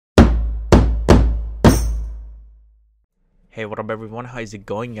Hey, what up everyone, how is it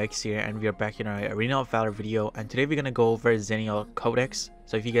going? Yikes here, and we are back in our Arena of Valor video, and today we're gonna go over Xeniel Codex.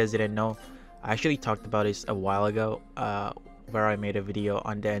 So if you guys didn't know, I actually talked about this a while ago, where I made a video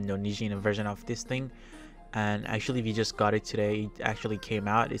on the Indonesian version of this thing, and actually we just got it today. It actually came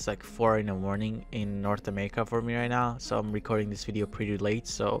out. It's like 4 in the morning in North America for me right now, so I'm recording this video pretty late.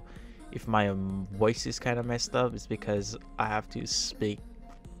 So if my voice is kind of messed up, it's because I have to speak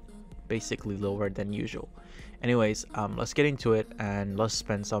basically lower than usual. Anyways, let's get into it and let's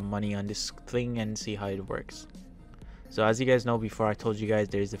spend some money on this thing and see how it works. So as you guys know, before I told you guys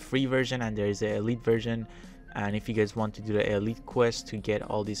there's a free version and there's the elite version, and if you guys want to do the elite quest to get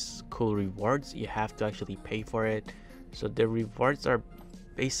all these cool rewards, you have to actually pay for it. So the rewards are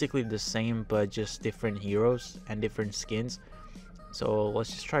basically the same but just different heroes and different skins. So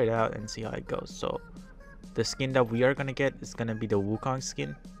let's just try it out and see how it goes. So the skin that we are gonna get is gonna be the Wukong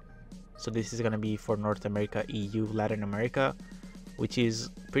skin. So this is gonna be for North America, EU, Latin America, which is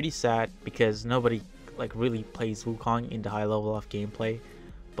pretty sad because nobody like really plays Wukong in the high level of gameplay,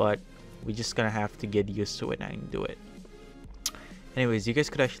 but we're just gonna have to get used to it and do it. Anyways, you guys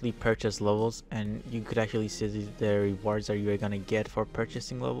could actually purchase levels, and you could actually see the rewards that you're gonna get for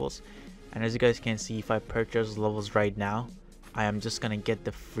purchasing levels. And as you guys can see, if I purchase levels right now, I am just gonna get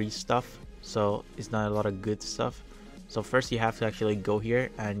the free stuff, so it's not a lot of good stuff. So first you have to actually go here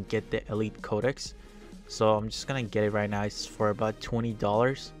and get the Elite Codex. So I'm just gonna get it right now. It's for about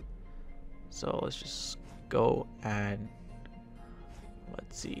 $20. So let's just go and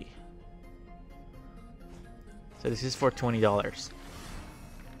let's see. So this is for $20.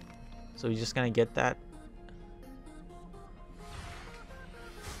 So we're just gonna get that.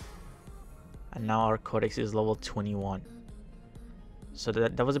 And now our Codex is level 21. So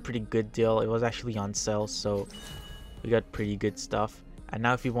that was a pretty good deal. It was actually on sale, so we got pretty good stuff. And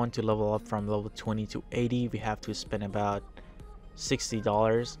now if you want to level up from level 20 to 80, we have to spend about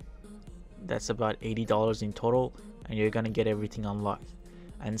 $60. That's about $80 in total, and you're gonna get everything unlocked.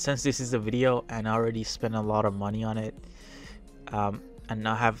 And since this is a video and I already spent a lot of money on it, and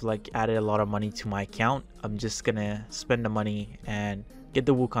I have like added a lot of money to my account, I'm just gonna spend the money and get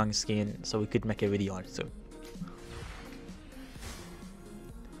the Wukong skin so we could make a video on it soon.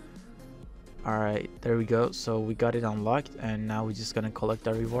 Alright, there we go. So we got it unlocked, and now we're just gonna collect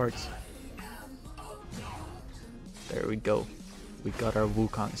our rewards. There we go. We got our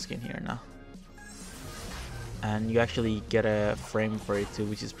Wukong skin here now. And you actually get a frame for it too,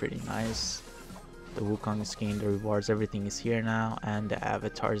 which is pretty nice. The Wukong skin, the rewards, everything is here now, and the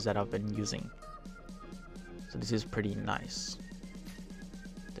avatars that I've been using. So this is pretty nice.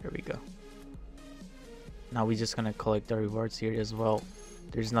 There we go. Now we're just gonna collect the rewards here as well.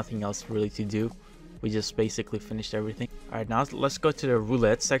 There's nothing else really to do. We just basically finished everything. Alright, now let's go to the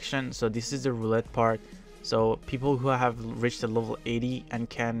roulette section. So this is the roulette part. So people who have reached the level 80 and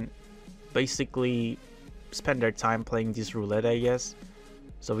can basically spend their time playing this roulette, I guess.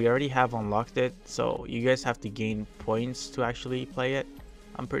 So we already have unlocked it. So you guys have to gain points to actually play it,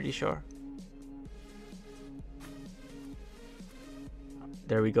 I'm pretty sure.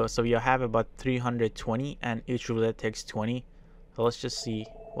 There we go. So we have about 320, and each roulette takes 20. So let's just see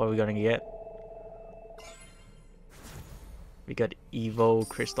what we're gonna get. We got Evo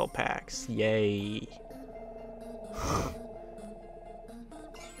crystal packs, yay.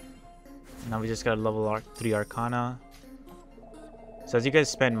 Now we just got to level our 3 Arcana. So as you guys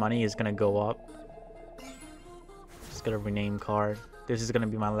spend money, it's gonna go up. Just got a rename card. This is gonna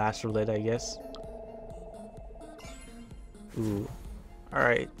be my last roulette, I guess. Ooh.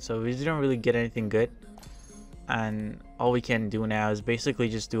 Alright, so we didn't really get anything good. And all we can do now is basically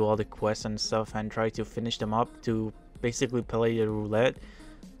just do all the quests and stuff and try to finish them up to basically play the roulette.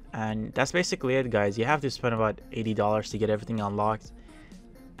 And that's basically it, guys. You have to spend about $80 to get everything unlocked,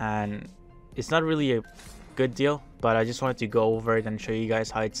 and it's not really a good deal, but I just wanted to go over it and show you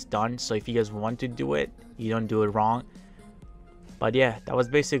guys how it's done. So if you guys want to do it, you don't do it wrong. But yeah, that was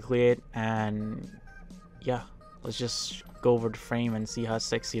basically it. And yeah, let's just go over the frame and see how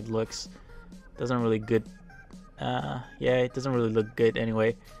sexy it looks. Doesn't really good. Yeah, it doesn't really look good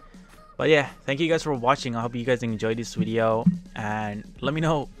anyway. But yeah, thank you guys for watching. I hope you guys enjoyed this video, and let me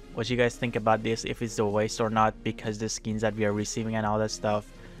know what you guys think about this, if it's a waste or not, because the skins that we are receiving and all that stuff.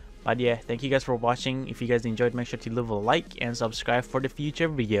 But yeah, thank you guys for watching. If you guys enjoyed, make sure to leave a like and subscribe for the future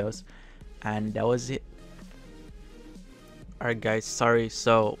videos. And that was it. Alright guys, sorry.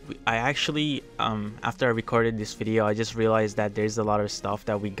 So I actually after I recorded this video, I just realized that there's a lot of stuff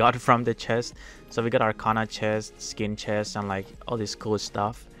that we got from the chest. So we got Arcana chest, skin chest, and like all this cool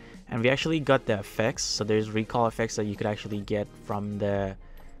stuff. And we actually got the effects. So there's recall effects that you could actually get from the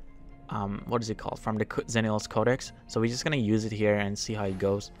what is it called, from the Xeniel Codex. So we're just gonna use it here and see how it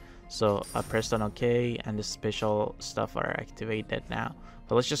goes. So I pressed on OK, and the special stuff are activated now.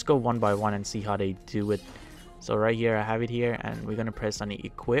 But let's just go one by one and see how they do it. So right here I have it here, and we're gonna press on the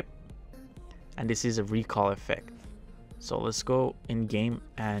equip, and this is a recall effect. So let's go in game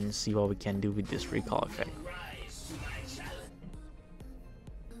and see what we can do with this recall effect.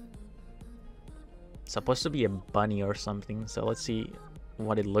 It's supposed to be a bunny or something, so let's see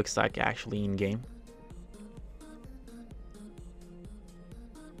what it looks like actually in game.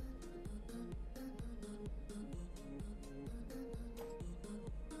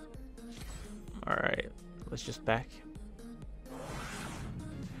 Alright, let's just back.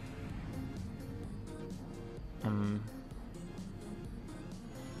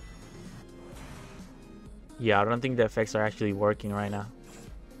 Yeah, I don't think the effects are actually working right now.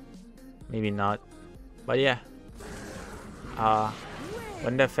 Maybe not. But yeah.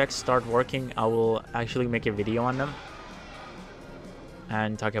 When the effects start working, I will actually make a video on them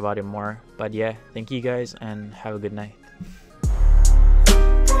and talk about it more. But yeah, thank you guys and have a good night.